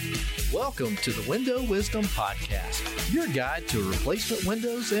Welcome to the Window Wisdom Podcast, your guide to replacement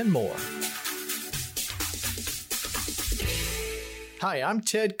windows and more. Hi, I'm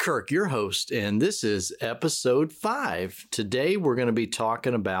Ted Kirk, your host, and this is episode 5. Today, we're going to be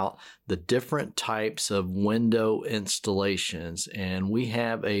talking about the different types of window installations, and we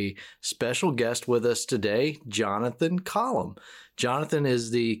have a special guest with us today, Jonathan Collum. Jonathan is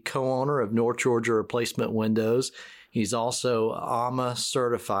the co-owner of North Georgia Replacement Windows. He's also AMA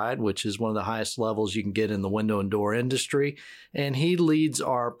certified, which is one of the highest levels you can get in the window and door industry. And he leads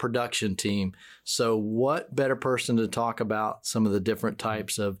our production team. So what better person to talk about some of the different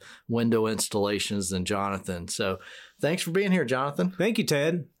types of window installations than Jonathan? So thanks for being here, Jonathan. Thank you,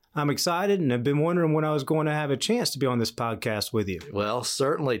 Ted. I'm excited and I've been wondering when I was going to have a chance to be on this podcast with you. Well,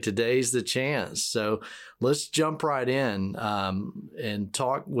 certainly today's the chance. So let's jump right in and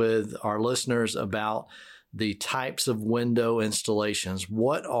talk with our listeners about the types of window installations.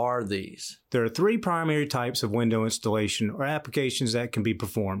 What are these? There are 3 primary types of window installation or applications that can be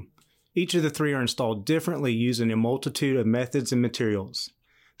performed. Each of the 3 are installed differently using a multitude of methods and materials.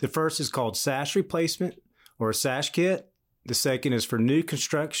 The first is called sash replacement or a sash kit. The second is for new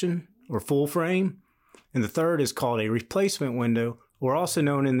construction or full frame. And the third is called a replacement window, or also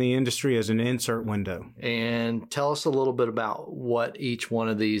known in the industry as an insert window. And tell us a little bit about what each one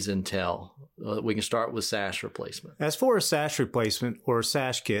of these entail. We can start with sash replacement. As for a sash replacement or a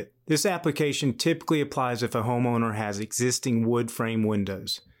sash kit, this application typically applies if a homeowner has existing wood frame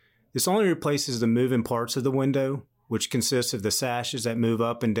windows. This only replaces the moving parts of the window, which consists of the sashes that move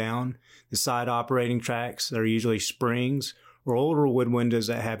up and down, the side operating tracks that are usually springs, or older wood windows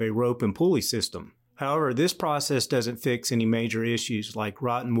that have a rope and pulley system. However, this process doesn't fix any major issues like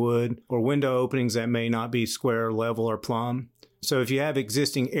rotten wood or window openings that may not be square, level, or plumb. So if you have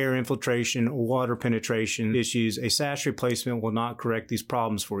existing air infiltration or water penetration issues, a sash replacement will not correct these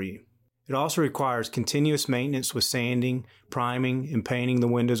problems for you. It also requires continuous maintenance with sanding, priming, and painting the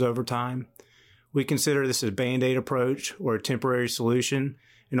windows over time. We consider this a Band-Aid approach or a temporary solution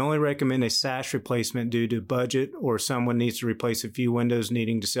and only recommend a sash replacement due to budget or someone needs to replace a few windows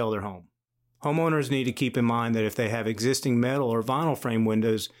needing to sell their home. Homeowners need to keep in mind that if they have existing metal or vinyl frame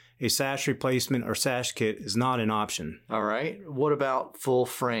windows, a sash replacement or sash kit is not an option. All right. What about full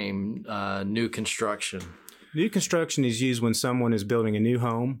frame, new construction? New construction is used when someone is building a new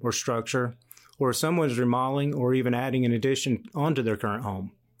home or structure, or someone is remodeling or even adding an addition onto their current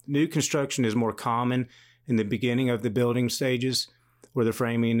home. New construction is more common in the beginning of the building stages where the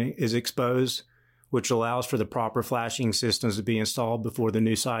framing is exposed, which allows for the proper flashing systems to be installed before the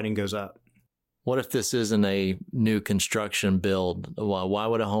new siding goes up. What if this isn't a new construction build? Why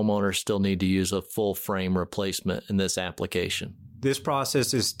would a homeowner still need to use a full frame replacement in this application? This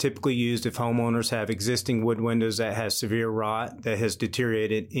process is typically used if homeowners have existing wood windows that has severe rot that has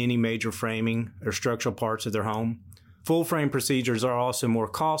deteriorated any major framing or structural parts of their home. Full frame procedures are also more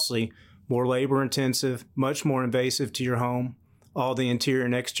costly, more labor intensive, much more invasive to your home. All the interior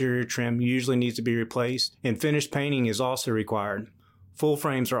and exterior trim usually needs to be replaced, and finished painting is also required. Full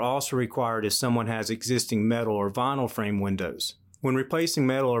frames are also required if someone has existing metal or vinyl frame windows. When replacing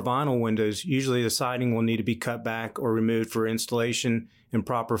metal or vinyl windows, usually the siding will need to be cut back or removed for installation, and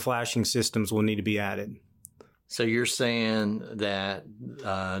proper flashing systems will need to be added. So you're saying that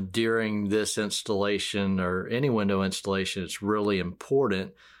during this installation or any window installation, it's really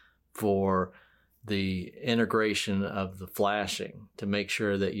important for the integration of the flashing to make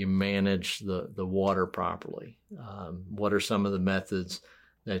sure that you manage the water properly. What are some of the methods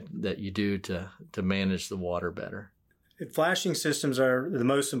that you do to manage the water better? Flashing systems are the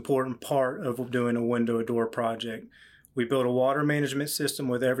most important part of doing a window or door project. We build a water management system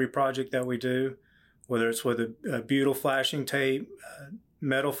with every project that we do, whether it's with a butyl flashing tape,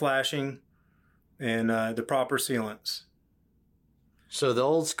 metal flashing, and the proper sealants. So the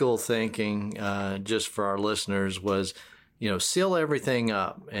old school thinking, just for our listeners, was, seal everything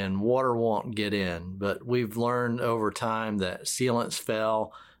up and water won't get in. But we've learned over time that sealants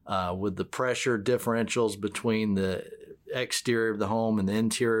fail with the pressure differentials between the exterior of the home and the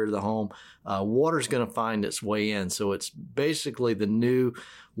interior of the home. Water's going to find its way in. So it's basically the new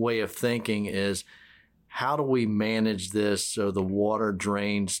way of thinking is, how do we manage this so the water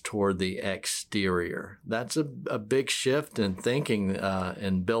drains toward the exterior? That's a big shift in thinking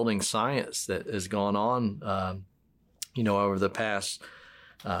in building science that has gone on, over the past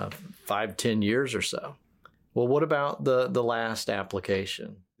 5-10 years or so. Well, what about the last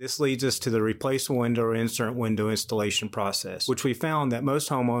application? This leads us to the replacement window or insert window installation process, which we found that most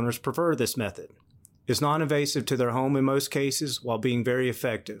homeowners prefer this method. It's non-invasive to their home in most cases while being very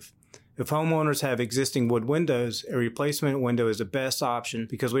effective. If homeowners have existing wood windows, a replacement window is the best option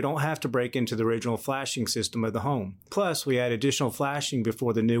because we don't have to break into the original flashing system of the home. Plus, we add additional flashing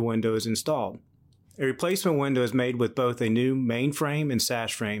before the new window is installed. A replacement window is made with both a new main frame and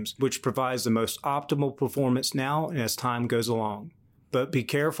sash frames, which provides the most optimal performance now and as time goes along. But be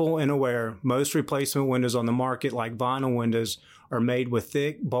careful and aware, most replacement windows on the market, like vinyl windows, are made with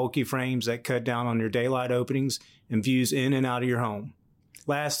thick, bulky frames that cut down on your daylight openings and views in and out of your home.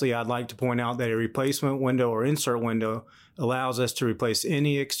 Lastly, I'd like to point out that a replacement window or insert window allows us to replace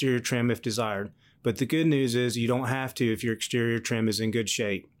any exterior trim if desired, but the good news is you don't have to if your exterior trim is in good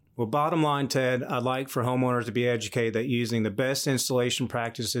shape. Well, bottom line, Ted, I'd like for homeowners to be educated that using the best installation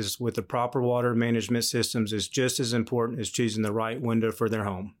practices with the proper water management systems is just as important as choosing the right window for their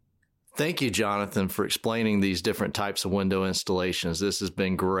home. Thank you, Jonathan, for explaining these different types of window installations. This has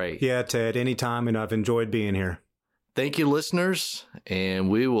been great. Yeah, Ted, anytime, and I've enjoyed being here. Thank you, listeners, and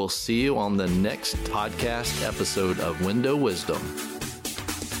we will see you on the next podcast episode of Window Wisdom.